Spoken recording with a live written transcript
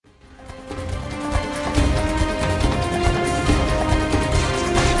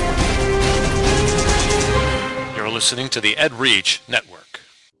listening to the Ed Reach Network.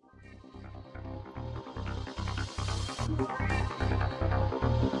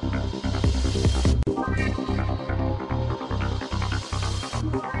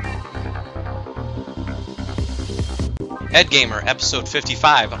 EdGamer, episode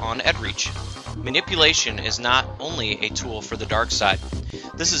 55 on EdReach. Manipulation is not only a tool for the dark side.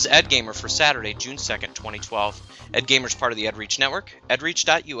 This is EdGamer for Saturday, June 2nd, 2012. EdGamer is part of the EdReach network,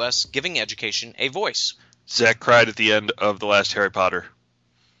 edreach.us, giving education a voice. Zach cried at the end of the last Harry Potter.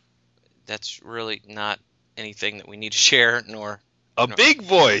 That's really not anything that we need to share, nor... Big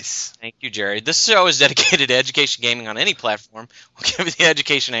voice! Thank you, Jerry. This show is dedicated to education gaming on any platform. We'll give you the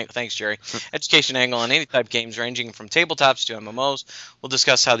education angle. Thanks, Jerry. Education angle on any type of games, ranging from tabletops to MMOs. We'll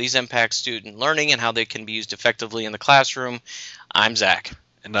discuss how these impact student learning and how they can be used effectively in the classroom. I'm Zach.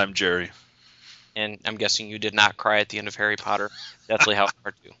 And I'm Jerry. And I'm guessing you did not cry at the end of Harry Potter, Deathly Hallows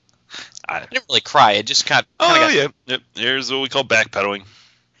Part 2. I didn't really cry. It just kind of Yep. Here's what we call backpedaling.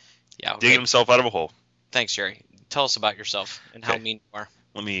 Yeah, okay. Digging himself out of a hole. Thanks, Jerry. Tell us about yourself and how mean you are.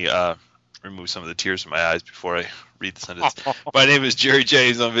 Let me remove some of the tears from my eyes before I read the sentence. My name is Jerry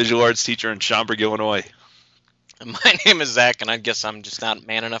James. I'm a visual arts teacher in Schaumburg, Illinois. My name is Zach, and I guess I'm just not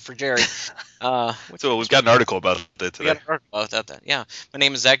man enough for Jerry. So we've got an article about that today. We got an article about that. Yeah. My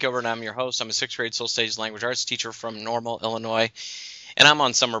name is Zach Gilbert, and I'm your host. I'm a 6th grade social studies language arts teacher from Normal, Illinois, and I'm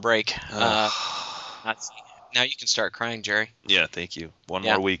on summer break. Now you can start crying, Jerry. Yeah, thank you. One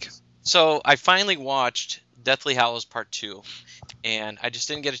more week. So I finally watched Deathly Hallows Part 2, and I just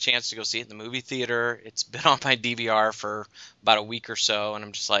didn't get a chance to go see it in the movie theater. It's been on my DVR for about a week or so, and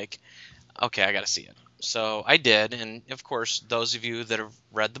I'm just like, okay, I got to see it. So I did, and of course, those of you that have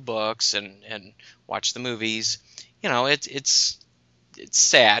read the books and watched the movies, you know, it's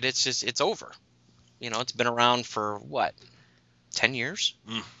sad. It's just, it's over. You know, it's been around for, what, 10 years?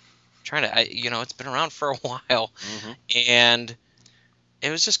 It's been around for a while, and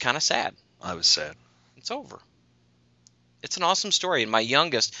it was just kind of sad. I was sad. It's over. It's an awesome story. And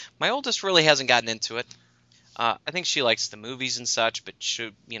my oldest really hasn't gotten into it. I think she likes the movies and such, but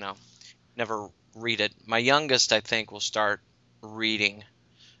she, never read it. My youngest, I think, will start reading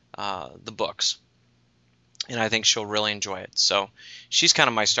the books. And I think she'll really enjoy it. So she's kind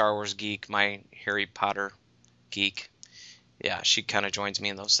of my Star Wars geek, my Harry Potter geek. Yeah, she kind of joins me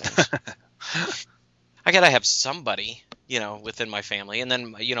in those things. I got to have somebody, within my family. And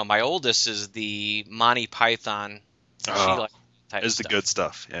then, my oldest is the Monty Python. She likes that type of the good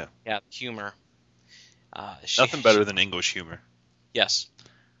stuff, yeah. Yeah, humor. Nothing better than English humor. Yes.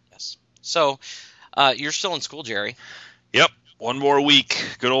 So, you're still in school, Jerry. Yep, one more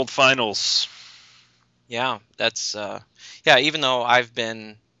week. Good old finals. Yeah, that's, even though I've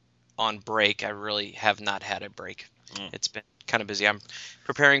been on break, I really have not had a break. It's been kind of busy. I'm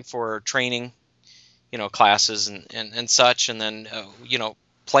preparing for training, classes and such, and then,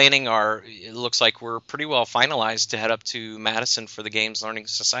 planning it looks like we're pretty well finalized to head up to Madison for the Games Learning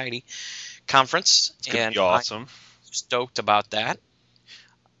Society conference. It's going to be awesome. I'm stoked about that.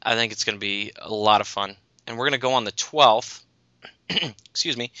 I think it's going to be a lot of fun. And we're going to go on the 12th,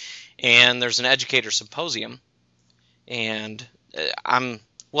 excuse me, and there's an educator symposium, and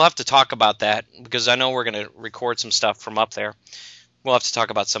we'll have to talk about that because I know we're going to record some stuff from up there. We'll have to talk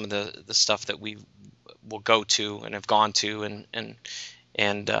about some of the stuff that we will go to and have gone to and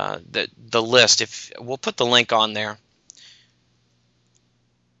the list. If we'll put the link on there.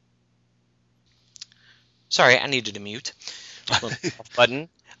 Sorry, I needed to mute. Button.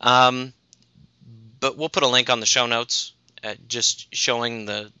 But we'll put a link on the show notes, just showing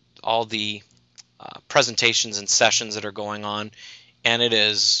all the presentations and sessions that are going on. And it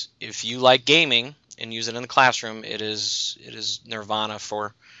is, if you like gaming and use it in the classroom, it is nirvana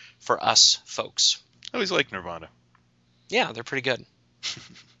for us folks. I always like Nirvana. Yeah, they're pretty good.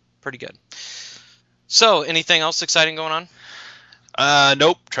 Pretty good. So, anything else exciting going on?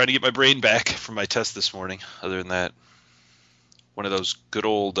 Nope. Trying to get my brain back from my test this morning. Other than that, one of those good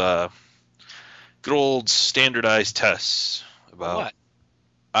old standardized tests about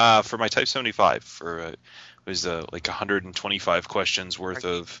what? For my Type 75 it was like 125 questions worth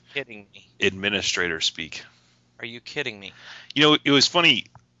of administrator speak. Are you kidding me? It was funny.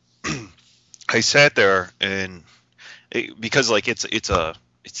 I sat there and because like it's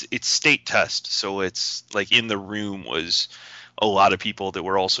state test, so it's like in the room was a lot of people that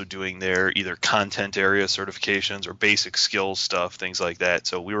were also doing their either content area certifications or basic skills stuff, things like that.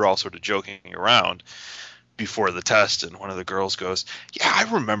 So we were all sort of joking around before the test, and one of the girls goes, "Yeah, I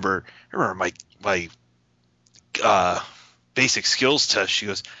remember my basic skills test." She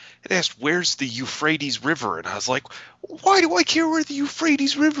goes, it asked, where's the Euphrates River? And I was like, why do I care where the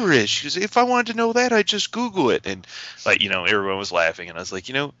Euphrates River is? She goes, if I wanted to know that, I'd just Google it. And like, everyone was laughing, and I was like,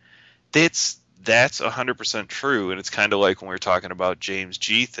 that's 100% true. And it's kind of like when we were talking about James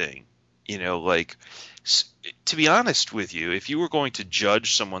G thing, like, to be honest with you, if you were going to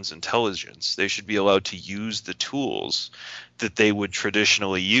judge someone's intelligence, they should be allowed to use the tools that they would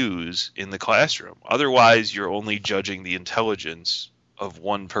traditionally use in the classroom. Otherwise, you're only judging the intelligence of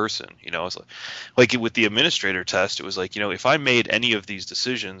one person. It's like with the administrator test, it was like, if I made any of these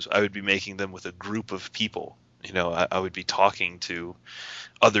decisions, I would be making them with a group of people. I would be talking to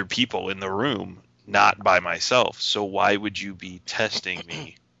other people in the room, not by myself. So why would you be testing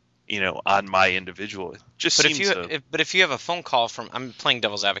me on my individual? It just But seems if you have a phone call from, I'm playing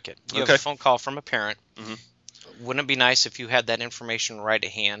devil's advocate. You Okay. have a phone call from a parent. Mhm. Wouldn't it be nice if you had that information right at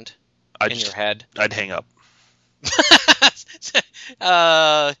hand in your head? I'd hang up.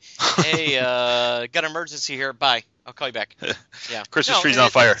 Hey, got an emergency here. Bye. I'll call you back. Yeah. Christmas No, tree's on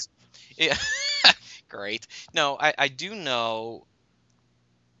fire. Yeah. Great. No, I do know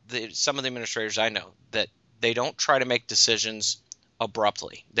that some of the administrators I know that they don't try to make decisions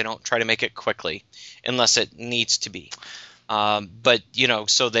abruptly. They don't try to make it quickly unless it needs to be. But,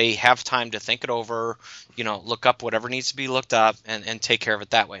 so they have time to think it over, look up whatever needs to be looked up and take care of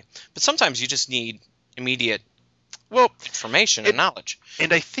it that way. But sometimes you just need immediate information and knowledge.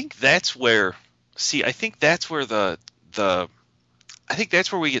 And I think that's where I think that's where I think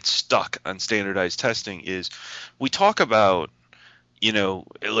that's where we get stuck on standardized testing is we talk about,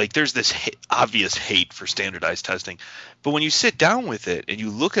 like there's this obvious hate for standardized testing. But when you sit down with it and you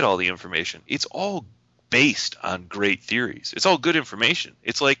look at all the information, it's all based on great theories. It's all good information.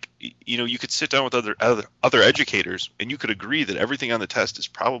 It's like, you could sit down with other educators and you could agree that everything on the test is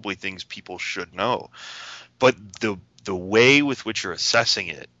probably things people should know. But the way with which you're assessing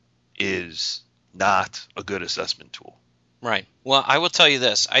it is not a good assessment tool. Right. Well, I will tell you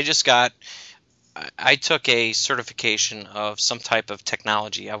this. I took a certification of some type of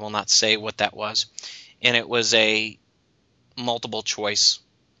technology. I will not say what that was. And it was a multiple choice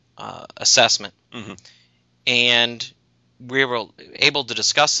assessment. Mm-hmm. And we were able to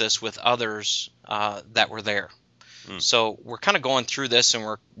discuss this with others that were there. So we're kind of going through this and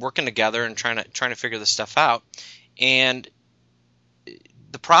we're working together and trying to figure this stuff out. And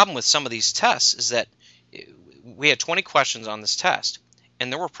the problem with some of these tests is that we had 20 questions on this test,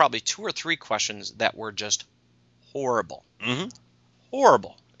 and there were probably 2 or 3 questions that were just horrible. Mm-hmm.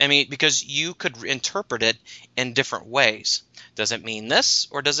 Horrible. I mean, because you could interpret it in different ways. Does it mean this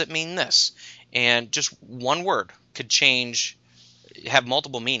or does it mean this? And just one word could have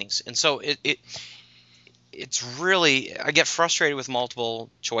multiple meanings. And so it's really, I get frustrated with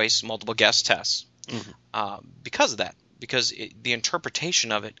multiple choice, multiple guess tests because of that. Because the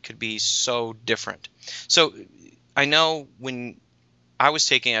interpretation of it could be so different. So I know when I was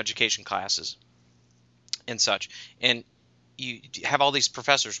taking education classes and such, and you have all these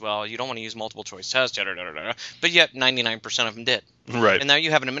professors, well, you don't want to use multiple choice tests, but yet 99% of them did. Right. And now you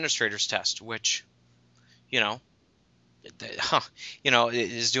have an administrator's test, which,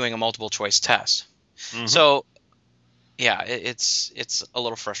 is doing a multiple choice test. Mm-hmm. So, yeah, it's a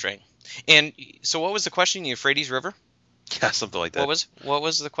little frustrating. And so what was the question, Euphrates River? Yeah, something like that. What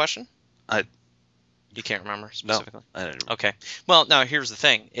was the question? You can't remember specifically? No, I don't remember. Okay. Well, now here's the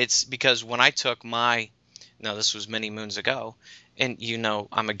thing. It's because when I took this was many moons ago, and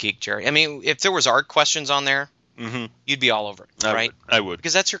I'm a geek, Jerry. I mean, if there was art questions on there, Mm-hmm. you'd be all over it, right? I would.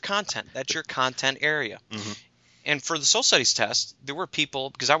 Because that's your content. That's your content area. Mm-hmm. And for the social studies test, there were people,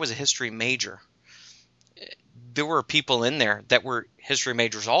 because I was a history major, there were people in there that were history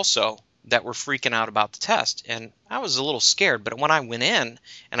majors also, that were freaking out about the test. And I was a little scared, but when I went in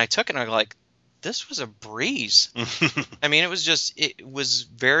and I took it, I was like, this was a breeze. I mean, it was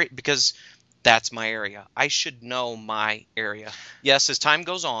very, because that's my area. I should know my area. Yes, as time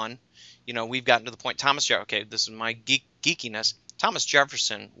goes on, we've gotten to the point, this is my geekiness. Thomas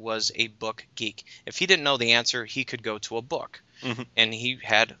Jefferson was a book geek. If he didn't know the answer, he could go to a book. Mm-hmm. And he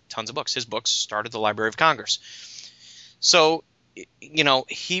had tons of books. His books started the Library of Congress. So,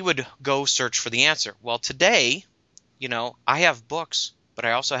 he would go search for the answer. Well, today, I have books, but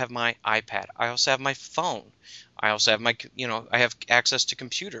I also have my iPad. I also have my phone. I also have I have access to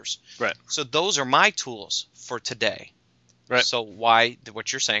computers. Right. So those are my tools for today. Right. So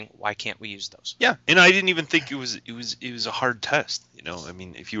what you're saying, why can't we use those? Yeah, and I didn't even think it was a hard test. I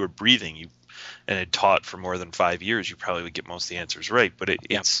mean, if you were breathing, and had taught for more than 5 years, you probably would get most of the answers right. But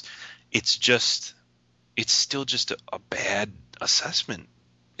it's still just a bad assessment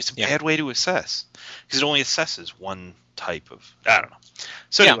It's a Yeah. bad way to assess because it only assesses one type of. I don't know.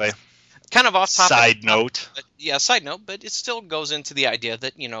 So Yeah. anyway, Kind of off topic. side note. Side note, but it still goes into the idea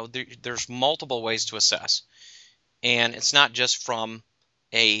that there's multiple ways to assess, and it's not just from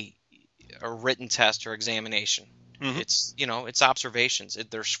a written test or examination. Mhm. It's observations.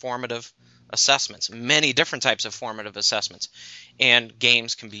 There's formative assessments, many different types of formative assessments, and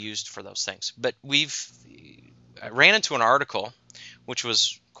games can be used for those things. But I ran into an article which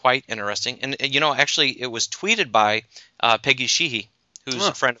was quite interesting, and actually it was tweeted by Peggy Sheehy, who's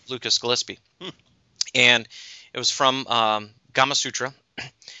a friend of Lucas Gillespie, and it was from Gamasutra.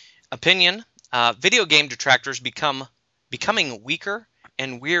 Opinion: video game detractors becoming weaker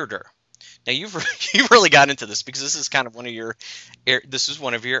and weirder. Now you've really got into this because this is kind of one of your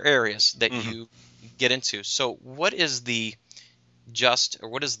areas that you get into. So what is the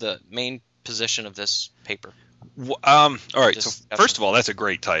main position of this paper? All right. So Just- first of all, that's a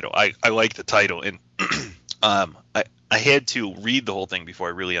great title. I like the title, and I had to read the whole thing before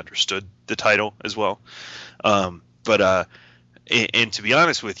I really understood the title as well. But to be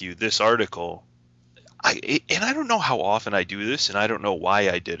honest with you, this article, I don't know how often I do this, and I don't know why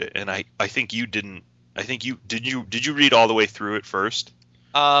I did it, and I think you didn't. I think you did. You read all the way through it first?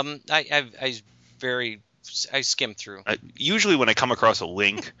 I skimmed through. Usually when I come across a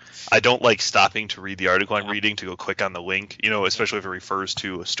link, I don't like stopping to read the article I'm reading to go click on the link, especially if it refers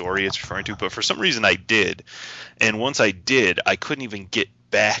to a story it's referring to. But for some reason I did. And once I did, I couldn't even get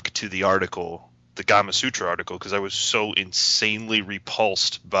back to the article, the Gamasutra article, because I was so insanely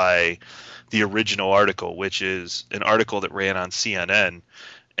repulsed by the original article, which is an article that ran on CNN.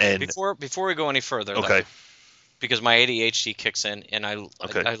 And Before we go any further, okay. though, because my ADHD kicks in, and I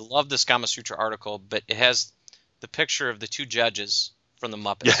love this Gamasutra article, but it has the picture of the two judges from the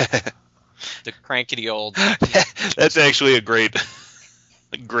Muppets, Yeah. the crankety old. That's actually a great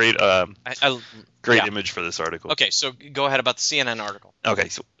Yeah. image for this article. Okay, so go ahead about the CNN article. Okay,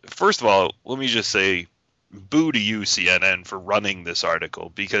 so first of all, let me just say boo to you, CNN, for running this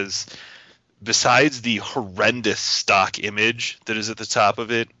article, because besides the horrendous stock image that is at the top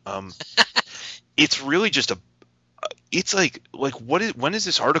of it, it's really just it's like when is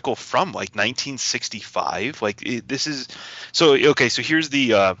this article from? Like 1965? This is so okay. So here's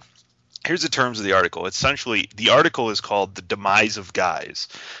the terms of the article. Essentially, the article is called "The Demise of Guys,"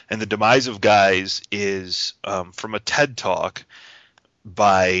 and the demise of guys is from a TED Talk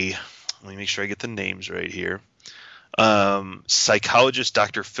by. Let me make sure I get the names right here. Psychologist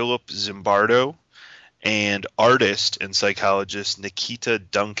Dr. Philip Zimbardo and artist and psychologist Nikita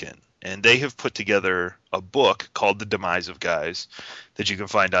Duncan. And they have put together a book called The Demise of Guys that you can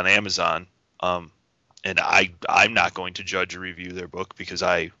find on Amazon. And I'm not going to judge or review their book because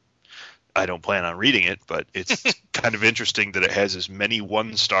I don't plan on reading it, but it's kind of interesting that it has as many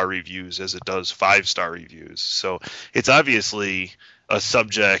 1-star reviews as it does 5-star reviews. So it's obviously a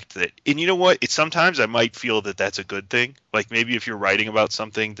subject that, and you know what? Sometimes I might feel that that's a good thing. Like maybe if you're writing about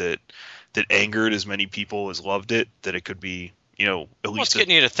something that angered as many people as loved it, that it could be, at least It's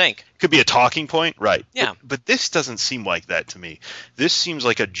getting you to think. Could be a talking point, right? Yeah. But this doesn't seem like that to me. This seems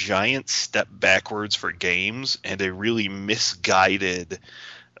like a giant step backwards for games and a really misguided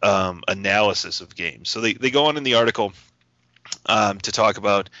analysis of games. So they go on in the article to talk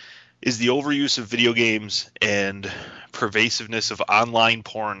about is the overuse of video games and pervasiveness of online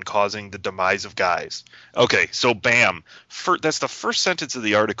porn causing the demise of guys. Okay, so bam. That's the first sentence of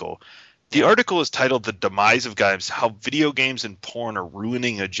the article. The article is titled "The Demise of Guys: How Video Games and Porn Are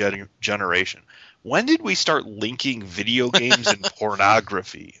Ruining a Generation." When did we start linking video games and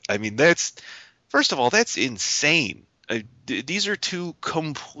pornography? I mean, first of all, that's insane. These are two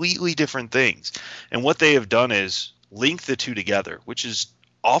completely different things. And what they have done is link the two together, which is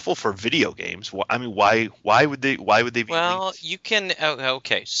awful for video games. I mean, why would they be linked? You can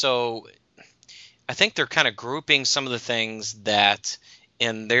okay. So I think they're kind of grouping some of the things that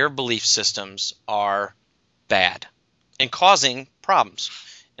in their belief systems are bad and causing problems.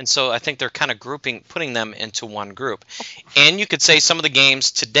 And so I think they're kind of putting them into one group. And you could say some of the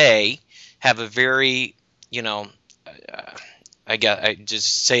games today have a very, I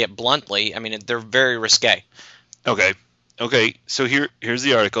just say it bluntly. I mean, they're very risque. Okay. So here's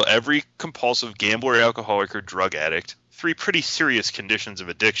the article. Every compulsive gambler, alcoholic, or drug addict, 3 pretty serious conditions of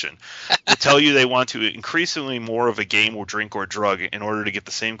addiction, will tell you they want to increasingly more of a game or drink or drug in order to get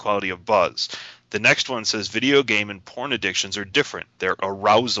the same quality of buzz. The next one says video game and porn addictions are different. They're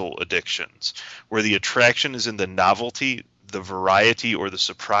arousal addictions, where the attraction is in the novelty, the variety, or the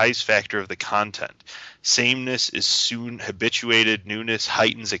surprise factor of the content. Sameness is soon habituated. Newness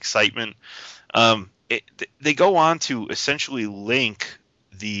heightens excitement. They go on to essentially link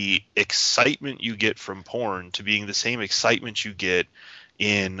the excitement you get from porn to being the same excitement you get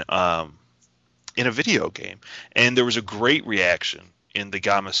in a video game. And there was a great reaction in the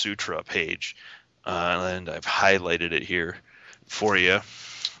Gama Sutra page, and I've highlighted it here for you.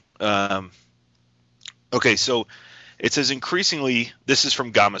 Okay, so it says increasingly, this is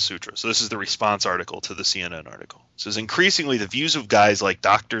from Gama Sutra, so this is the response article to the CNN article. It says increasingly the views of guys like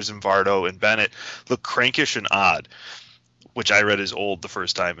Dr. Zimbardo and Bennett look crankish and odd, which I read as old the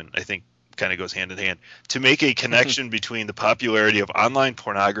first time, and I think kind of goes hand in hand. To make a connection between the popularity of online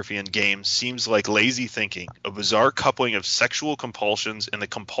pornography and games seems like lazy thinking, a bizarre coupling of sexual compulsions and the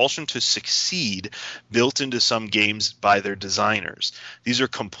compulsion to succeed built into some games by their designers. These are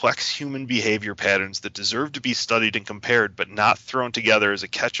complex human behavior patterns that deserve to be studied and compared, but not thrown together as a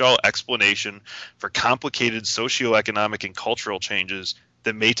catch-all explanation for complicated socioeconomic and cultural changes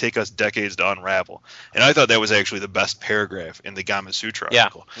that may take us decades to unravel. And I thought that was actually the best paragraph in the Gama Sutra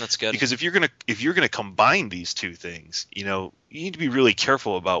article. Yeah, that's good. Because if you're gonna combine these two things, you need to be really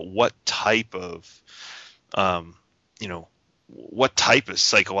careful about what type of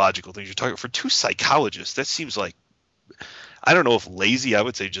psychological things you're talking about. For two psychologists, that seems like, I don't know if lazy, I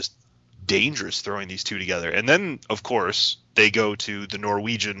would say just dangerous, throwing these two together. And then of course they go to the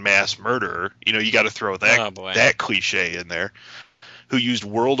Norwegian mass murderer. You got to throw that cliche in there, who used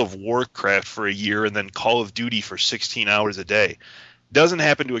World of Warcraft for a year and then Call of Duty for 16 hours a day. Doesn't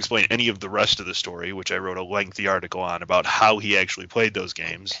happen to explain any of the rest of the story, which I wrote a lengthy article on about how he actually played those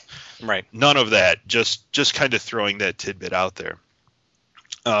games. Right. None of that. Just kind of throwing that tidbit out there.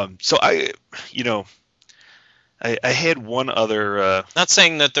 So I had one other. Not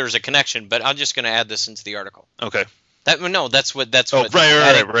saying that there's a connection, but I'm just going to add this into the article. Okay. That's what. Oh,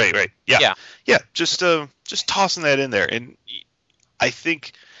 right. Yeah. Just tossing that in there. And I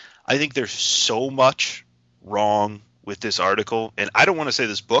think there's so much wrong with this article, and I don't want to say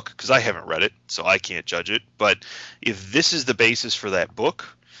this book because I haven't read it, so I can't judge it. But if this is the basis for that book,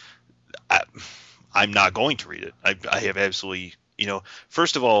 I'm not going to read it. I have absolutely,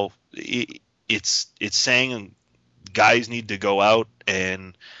 first of all, it's saying guys need to go out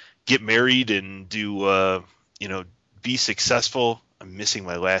and get married and do, be successful. I'm missing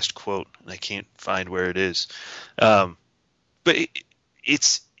my last quote, and I can't find where it is. But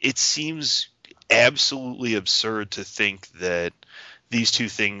it seems absolutely absurd to think that these two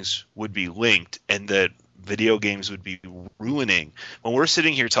things would be linked and that video games would be ruining, when we're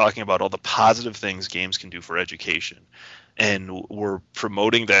sitting here talking about all the positive things games can do for education, and we're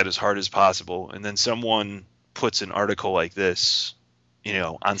promoting that as hard as possible, and then someone puts an article like this,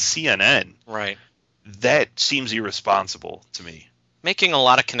 on CNN. Right. That seems irresponsible to me. Making a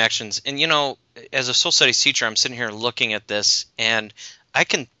lot of connections. And, as a social studies teacher, I'm sitting here looking at this, and I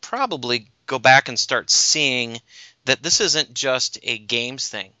can probably go back and start seeing that this isn't just a games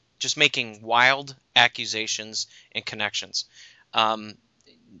thing, just making wild accusations and connections.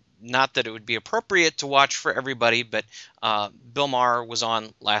 Not that it would be appropriate to watch for everybody, but Bill Maher was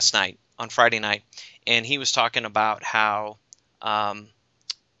on Friday night, and he was talking about how, I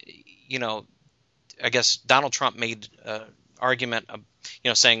guess Donald Trump made argument,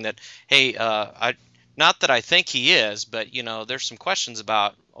 saying that, hey, not that I think he is, but there's some questions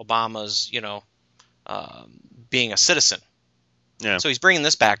about Obama's, being a citizen. Yeah. So he's bringing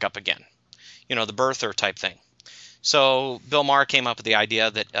this back up again, the birther type thing. So Bill Maher came up with the idea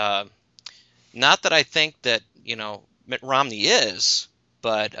that, not that I think that Mitt Romney is,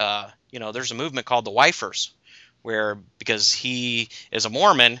 but there's a movement called the Wifers, where because he is a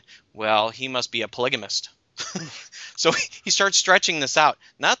Mormon, well, he must be a polygamist. So he starts stretching this out.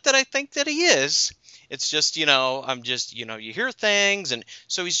 Not that I think that he is. It's just, I'm just, you hear things. And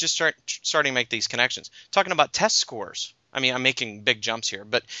so he's just starting to make these connections. Talking about test scores. I mean, I'm making big jumps here.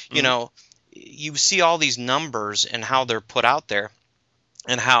 But, you see all these numbers and how they're put out there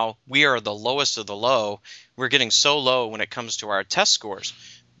and how we are the lowest of the low. We're getting so low when it comes to our test scores.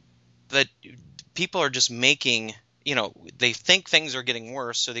 But people are just making... they think things are getting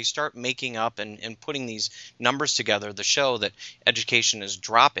worse, so they start making up and putting these numbers together to show that education is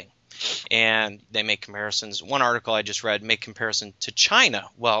dropping. And they make comparisons. One article I just read make comparison to China.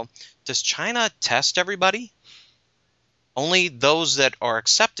 Well, does China test everybody? Only those that are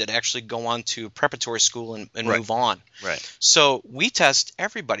accepted actually go on to preparatory school and right. move on. Right. So we test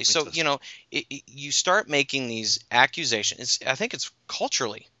everybody. You start making these accusations. I think it's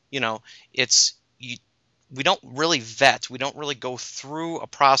culturally, we don't really vet. We don't really go through a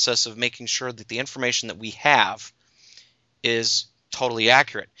process of making sure that the information that we have is totally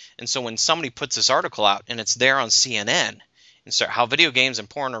accurate. And so when somebody puts this article out and it's there on CNN, and start how video games and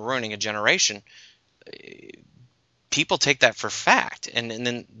porn are ruining a generation, people take that for fact, and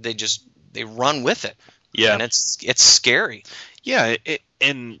then they run with it. Yeah. And it's scary. Yeah.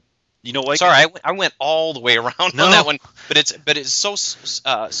 And you know, like, sorry, I went all the way around on No. that one, but it's so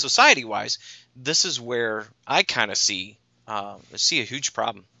society wise, this is where I kind of see a huge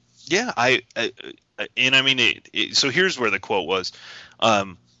problem. yeah, and I mean, so here's where the quote was.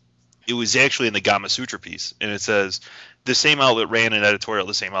 It was actually in the Gama Sutra piece, and it says, the same outlet ran an editorial,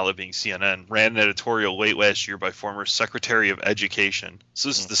 the same outlet being CNN, ran an editorial late last year by former Secretary of Education. So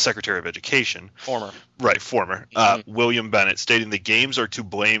this is the Secretary of Education. Former. Right, former. William Bennett, stating the games are to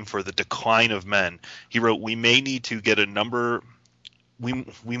blame for the decline of men. He wrote, we may need to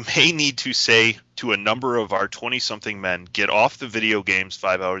say to a number of our 20-something men, get off the video games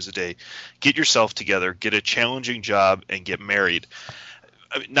 5 hours a day, get yourself together, get a challenging job, and get married.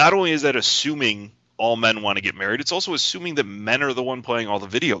 I mean, not only is that assuming all men want to get married, it's also assuming that men are the one playing all the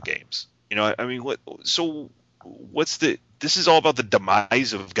video games. You know, I mean, this is all about the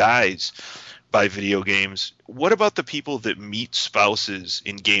demise of guys by video games. What about the people that meet spouses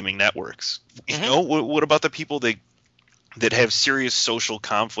in gaming networks? You know, what about the people that have serious social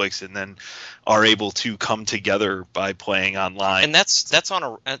conflicts and then are able to come together by playing online? And that's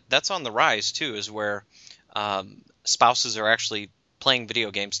on the rise too, is where spouses are actually playing video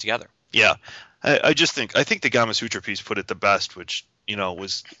games together. Yeah, I think the Gama Sutra piece put it the best, which, you know,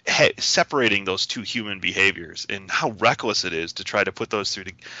 was separating those two human behaviors and how reckless it is to try to put those two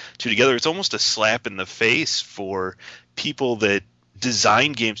together. It's almost a slap in the face for people that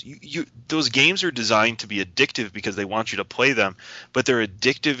design games. Those games are designed to be addictive because they want you to play them, but they're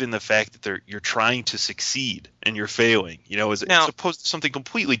addictive in the fact that you're trying to succeed and you're failing. You know, as opposed to something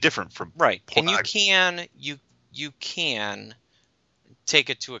completely different from right. And you can take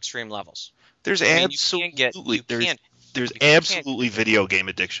it to extreme levels. There's absolutely video game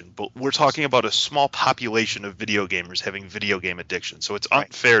addiction, but we're talking about a small population of video gamers having video game addiction. So it's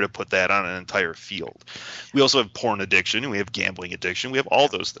unfair to put that on an entire field. We also have porn addiction, and we have gambling addiction. We have all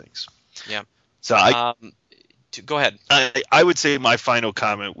those things. Yeah. So go ahead. I would say my final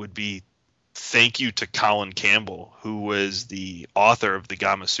comment would be thank you to Colin Campbell, who was the author of the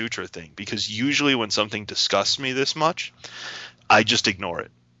Gama Sutra thing, because usually when something disgusts me this much, I just ignore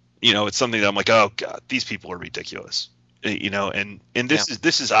it. You know, it's something that I'm like, oh God, these people are ridiculous. You know, and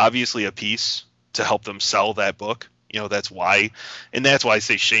this is obviously a piece to help them sell that book. You know, that's why I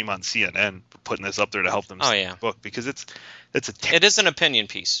say shame on CNN for putting this up there to help them sell the book, because it is an opinion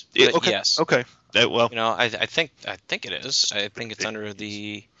piece. But yes. Okay. Well, you know, I think it is. I think it's under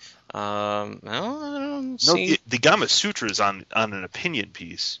the the Gama Sutra is on an opinion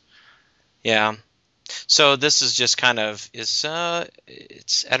piece. Yeah. So this is just kind of it's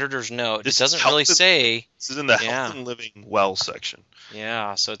editor's note. It doesn't really say. This is in the health and living well section.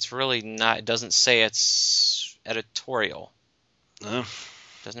 Yeah, so it's really not. It doesn't say it's editorial. No.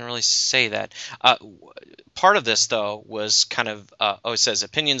 Doesn't really say that. Part of this though was kind of it says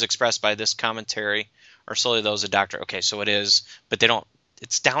opinions expressed by this commentary are solely those of Dr. Okay, so it is, but they don't.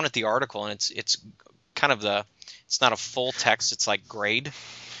 It's down at the article, and it's kind of it's not a full text. It's like grade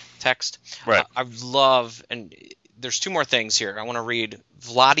text. Right. I love, and there's two more things here. I want to read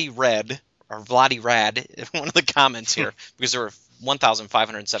Vladi Rad, one of the comments here, because there were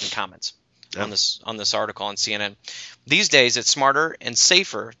 1,507 comments on this article on CNN. These days, it's smarter and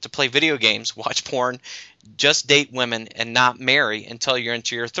safer to play video games, watch porn, just date women, and not marry until you're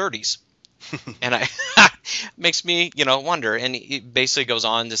into your 30s. And makes me, wonder. And it basically goes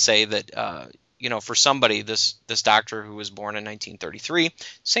on to say that, for somebody, this doctor who was born in 1933,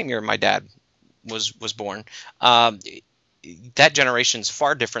 same year my dad was born, that generation's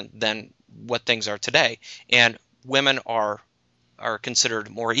far different than what things are today. And women are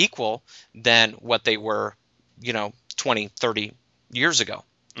considered more equal than what they were, 20, 30 years ago.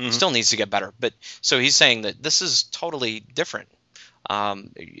 Mm-hmm. Still needs to get better. But so he's saying that this is totally different.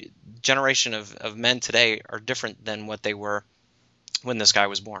 Generation of men today are different than what they were when this guy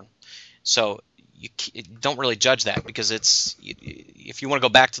was born. So you don't really judge that, because if you want to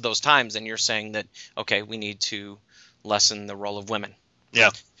go back to those times, then you're saying that, okay, we need to lessen the role of women.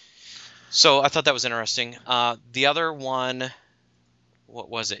 Yeah. So I thought that was interesting. The other one, what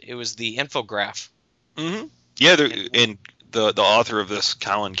was it? It was the infograph. Mm-hmm. Yeah, and the author of this,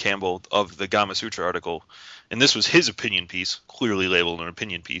 Colin Campbell, of the Gama Sutra article, and this was his opinion piece, clearly labeled an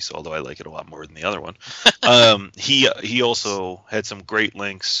opinion piece, although I like it a lot more than the other one. He also had some great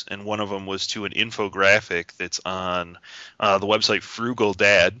links, and one of them was to an infographic that's on the website Frugal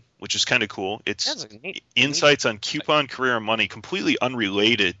Dad, which is kind of cool. It's insights on coupon, career, and money, completely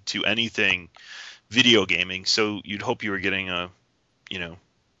unrelated to anything video gaming. So you'd hope you were getting a,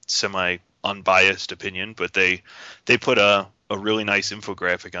 semi unbiased opinion, but they put a really nice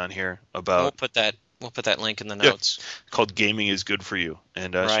infographic on here We'll about put that link in the yeah, notes. called "Gaming is Good for You,"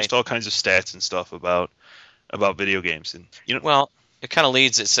 and it's Right. just all kinds of stats and stuff about video games. And Well, it kind of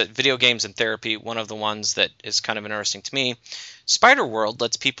leads. It's video games and therapy. One of the ones that is kind of interesting to me. Spider World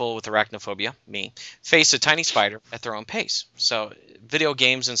lets people with arachnophobia, me, face a tiny spider at their own pace. So, video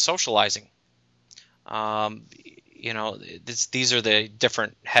games and socializing. Um, these are the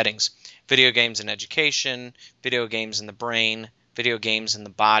different headings: video games and education, video games in the brain, video games in the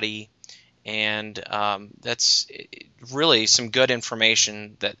body, and that's really some good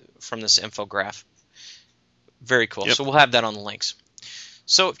information that from this infograph. Very cool. Yep. So we'll have that on the links.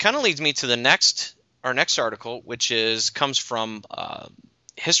 So it kind of leads me to our next article, which comes from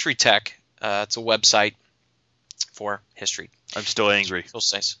History Tech. It's a website for history. I'm still angry. Social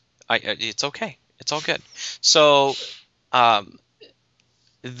science. It's okay. It's all good. So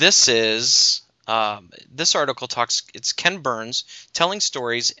this article talks. It's Ken Burns telling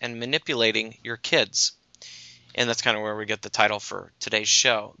stories and manipulating your kids, and that's kind of where we get the title for today's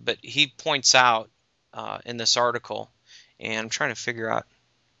show. But he points out in this article, and I'm trying to figure out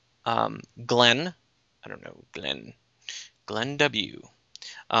Glenn. I don't know, Glenn W.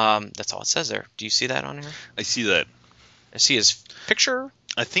 That's all it says there. Do you see that on here? I see that. I see his picture.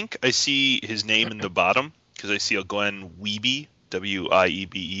 I think I see his name in the bottom because I see a Glenn Wiebe,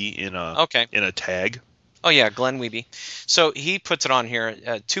 Wiebe, in a tag. Oh yeah, Glenn Wiebe. So he puts it on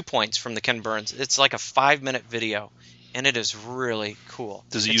here. 2 points from the Ken Burns. It's like a 5-minute video, and it is really cool.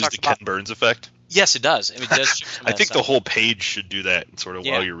 Does it use the Ken Burns effect? Yes, it does. I mean, it does. I think the whole page should do that, sort of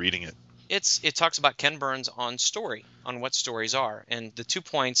while you're reading it. It talks about Ken Burns on what stories are. And the 2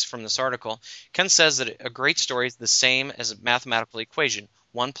 points from this article, Ken says that a great story is the same as a mathematical equation.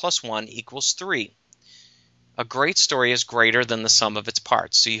 1 + 1 = 3. A great story is greater than the sum of its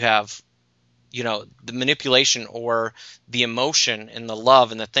parts. So you have, the manipulation or the emotion and the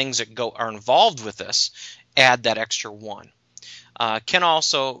love and the things that are involved with this add that extra 1. Ken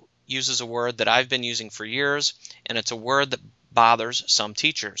also uses a word that I've been using for years, and it's a word that bothers some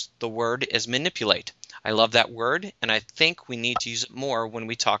teachers. The word is manipulate. I love that word, and I think we need to use it more when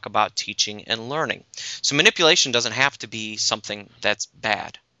we talk about teaching and learning. So manipulation doesn't have to be something that's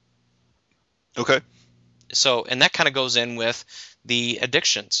bad. Okay. So, and that kind of goes in with the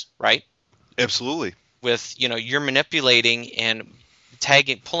addictions, right? Absolutely. With, you're manipulating and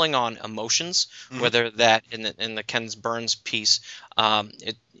pulling on emotions, whether that in the Ken Burns piece,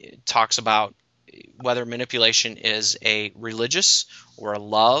 it talks about whether manipulation is a religious or a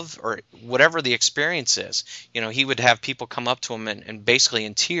love or whatever the experience is. He would have people come up to him and basically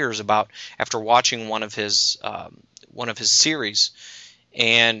in tears after watching one of his series,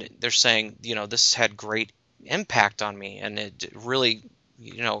 and they're saying, this had great impact on me, and it really,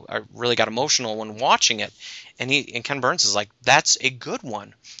 I really got emotional when watching it. And Ken Burns is like, that's a good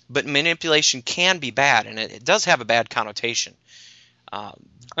one, but manipulation can be bad, and it does have a bad connotation. I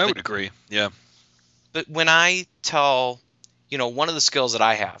would agree. Yeah. But when I tell, one of the skills that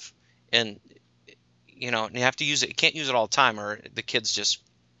I have, and you have to use it. You can't use it all the time, or the kids just,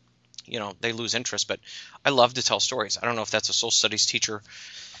 they lose interest. But I love to tell stories. I don't know if that's a social studies teacher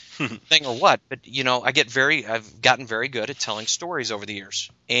thing or what, but I've gotten very good at telling stories over the years.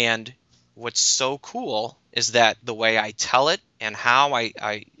 And what's so cool is that the way I tell it and how I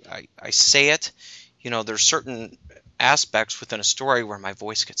say it, there's certain aspects within a story where my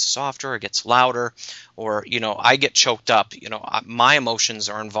voice gets softer, it gets louder, or I get choked up. My emotions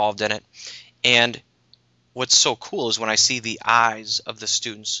are involved in it. And what's so cool is when I see the eyes of the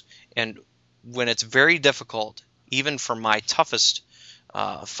students, and when it's very difficult, even for my toughest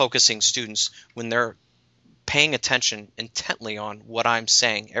focusing students, when they're paying attention intently on what I'm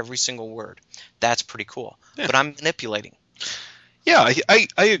saying, every single word, that's pretty cool. Yeah. But I'm manipulating. Yeah, I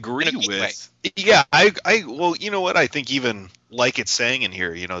agree in a good way. Yeah, well, you know what? I think even like it's saying in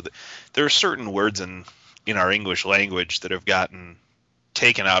here, there are certain words in our English language that have gotten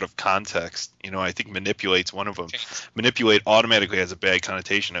taken out of context. I think manipulate's one of them. Manipulate automatically has a bad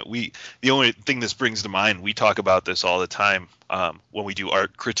connotation. The only thing this brings to mind, we talk about this all the time when we do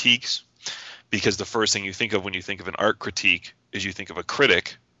art critiques, because the first thing you think of when you think of an art critique is you think of a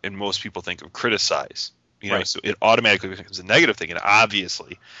critic, and most people think of criticize. Right. So it automatically becomes a negative thing, and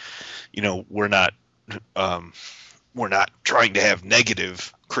obviously, we're not trying to have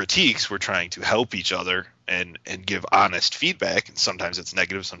negative critiques. We're trying to help each other and give honest feedback. And sometimes it's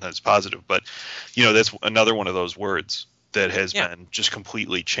negative, sometimes positive. But that's another one of those words that has been just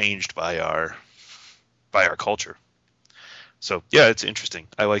completely changed by our culture. So yeah, it's interesting.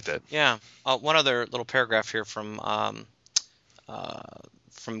 I like that. Yeah. One other little paragraph here from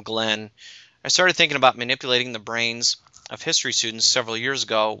from Glenn. I started thinking about manipulating the brains of history students several years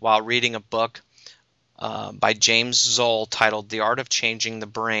ago while reading a book by James Zoll titled The Art of Changing the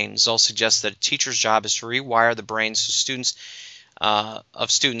Brain. Zoll suggests that a teacher's job is to rewire the brains of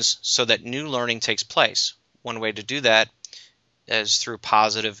students so that new learning takes place. One way to do that is through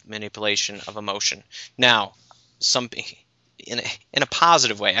positive manipulation of emotion. Now, in a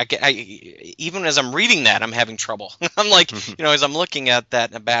positive way. Even as I'm reading that, I'm having trouble. I'm like, as I'm looking at that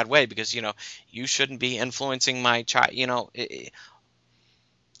in a bad way, because you shouldn't be influencing my child.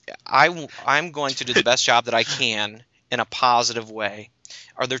 I'm going to do the best job that I can in a positive way.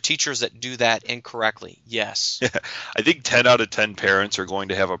 Are there teachers that do that incorrectly? Yes. Yeah. I think 10 out of 10 parents are going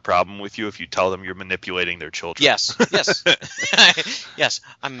to have a problem with you if you tell them you're manipulating their children. Yes. Yes.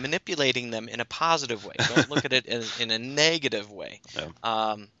 I'm manipulating them in a positive way. Don't look at it in a negative way.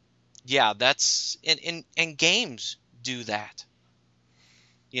 Yeah. That's and games do that.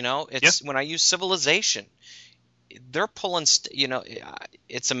 It's when I use Civilization, they're pulling,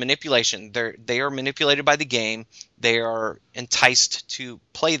 it's a manipulation. They are manipulated by the game. They are enticed to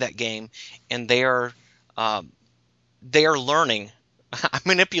play that game, and they are learning. I'm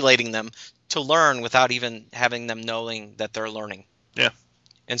manipulating them to learn without even having them knowing that they're learning. Yeah.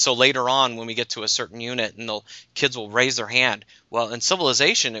 And so later on, when we get to a certain unit, and kids will raise their hand. Well, in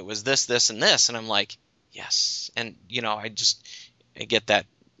Civilization, it was this, this, and this, and I'm like, yes. And I get that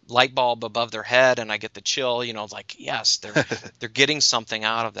light bulb above their head, and I get the chill, like, yes, they're getting something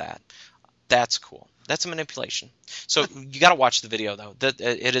out of that. That's cool. That's a manipulation. So you got to watch the video, though.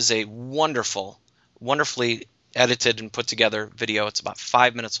 It is a wonderfully edited and put together video. It's about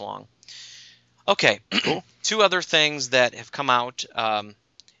 5 minutes long. Okay, cool. 2 other things that have come out, and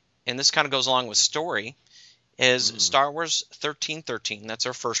this kind of goes along with story, is Star Wars 1313. That's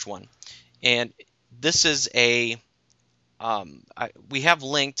our first one, and this is we have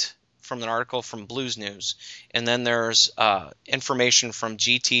linked from an article from Blues News, and then there's information from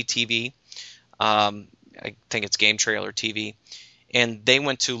GTTV. I think it's Game Trailer TV, and they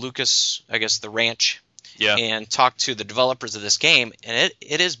went to Lucas, I guess, the ranch, and talked to the developers of this game, and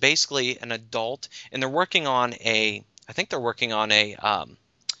it is basically an adult, and they're working on a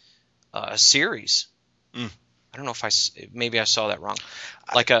series. I don't know if maybe I saw that wrong,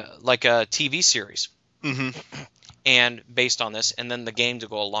 like a TV series. Mm-hmm. And based on this, and then the game to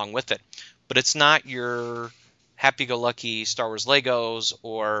go along with it. But it's not your happy-go-lucky Star Wars Legos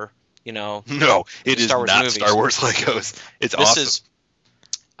or, No, it is Star Wars not movies. Star Wars Legos. It's awesome.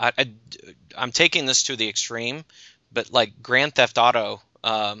 I'm taking this to the extreme, but like Grand Theft Auto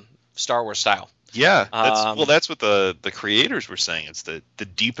Star Wars style. Yeah, that's what the creators were saying. It's the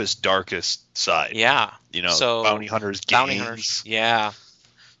deepest, darkest side. Yeah. So bounty hunters games. Bounty hunters. Yeah.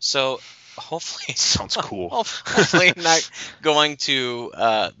 So hopefully sounds cool. Hopefully not going to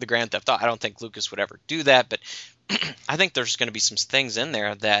the Grand Theft Auto. I don't think Lucas would ever do that, but I think there's going to be some things in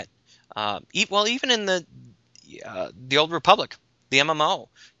there that, even in the Old Republic, the MMO,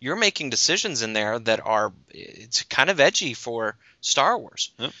 you're making decisions in there that it's kind of edgy for Star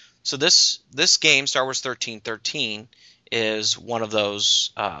Wars. Yep. So this game, Star Wars 1313, is one of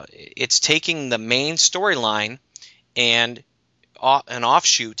those. It's taking the main storyline and an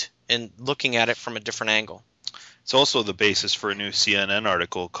offshoot and looking at it from a different angle. It's also the basis for a new CNN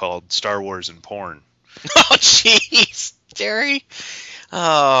article called Star Wars and Porn. Oh, jeez, Terry.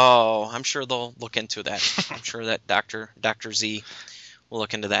 Oh, I'm sure they'll look into that. I'm sure that Dr. Z will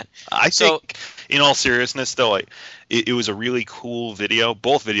look into that. I think, in all seriousness, though, it was a really cool video.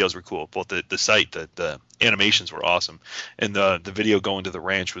 Both videos were cool. Both the site, the animations were awesome, and the video going to the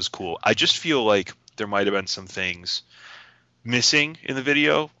ranch was cool. I just feel like there might have been some things missing in the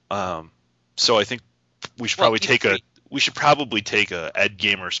video. So I think we should probably take a Ed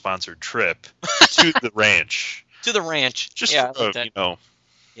Gamer sponsored trip to the ranch. To the ranch. Just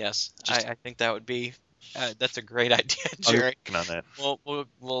Yes, I think that would be that's a great idea, Jerry. I'm working on that.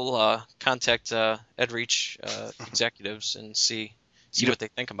 We'll contact Ed Reach executives and see what they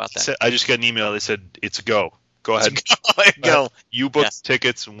think about that. I just got an email. They said it's a go. Go ahead. Go. You book the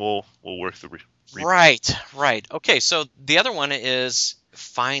tickets, and we'll work the. Right. Okay, so the other one is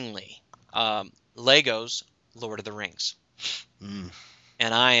finally Lego's Lord of the Rings,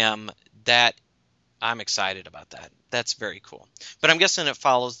 and I'm excited about that. That's very cool. But I'm guessing it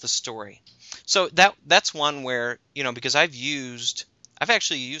follows the story. So that's one where, because I've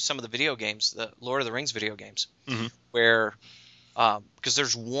actually used some of the video games, the Lord of the Rings video games, where because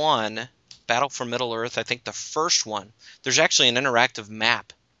there's one, Battle for Middle-earth, I think the first one, there's actually an interactive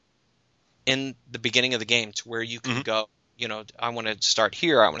map in the beginning of the game to where you can go, I want to start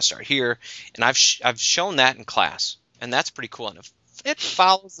here, and I've shown that in class, and that's pretty cool, and it It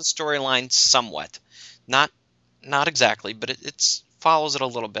follows the storyline somewhat, not exactly, but it follows it a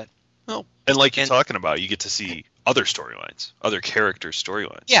little bit. Well, and like you're And- talking about, you get to see other storylines, other characters'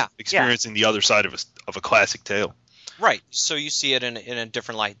 storylines. Yeah, experiencing the other side of a classic tale. Right. So you see it in a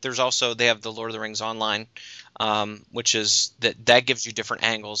different light. There's also they have the Lord of the Rings online, which is that gives you different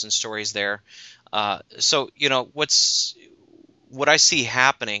angles and stories there. So what I see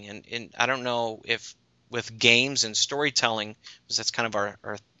happening, and I don't know if with games and storytelling, because that's kind of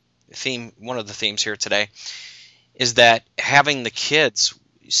our theme, one of the themes here today, is that having the kids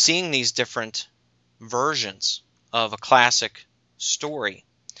seeing these different versions of a classic story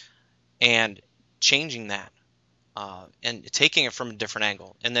and changing that. And taking it from a different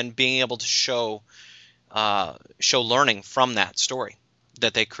angle, and then being able to show learning from that story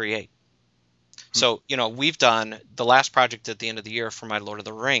that they create. So, we've done the last project at the end of the year for my Lord of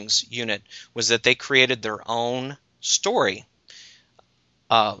the Rings unit was that they created their own story.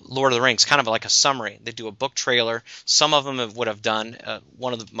 Lord of the Rings, kind of like a summary. They do a book trailer. Some of them would have done.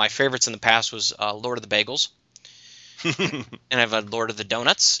 One of my favorites in the past was Lord of the Bagels, and I've had Lord of the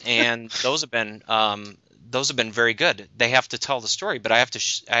Donuts, and those have been very good. They have to tell the story, but I have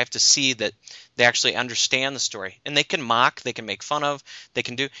to see that they actually understand the story, and they can mock, they can make fun of, they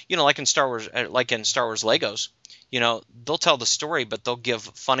can do, like in Star Wars Legos, they'll tell the story, but they'll give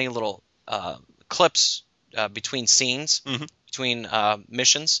funny little clips between scenes, between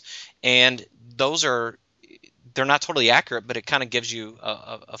missions, and they're not totally accurate, but it kind of gives you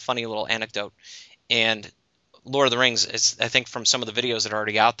a funny little anecdote. And Lord of the Rings, I think from some of the videos that are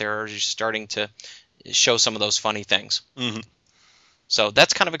already out there, are just starting to show some of those funny things. So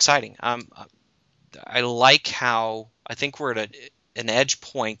that's kind of exciting. I like how I think we're at an edge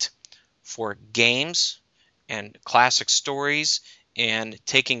point for games and classic stories and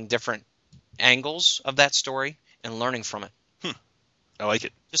taking different angles of that story and learning from it. I like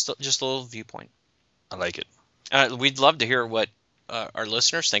it. Just a little viewpoint. I like it. We'd love to hear what our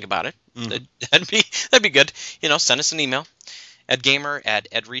listeners think about it. That'd be good. Send us an email.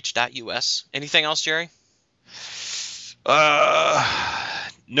 edgamer@edreach.us. Anything else, Jerry?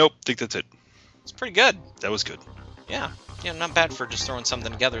 Nope. Think that's it. It's pretty good. That was good. Yeah, not bad for just throwing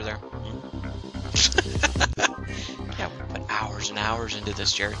something together there. Yeah, we put hours and hours into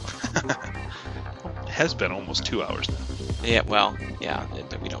this, Jerry. It has been almost 2 hours now. Yeah, well, yeah,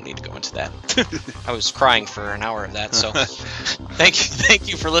 we don't need to go into that. I was crying for an hour of that, so thank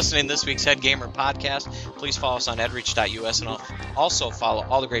you for listening to this week's Head Gamer podcast. Please follow us on edreach.us, and also follow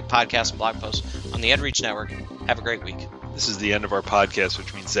all the great podcasts and blog posts on the EdReach Network. Have a great week. This is the end of our podcast,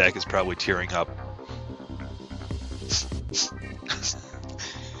 which means Zach is probably tearing up.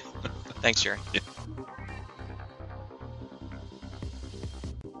 Thanks, Jerry. Yeah.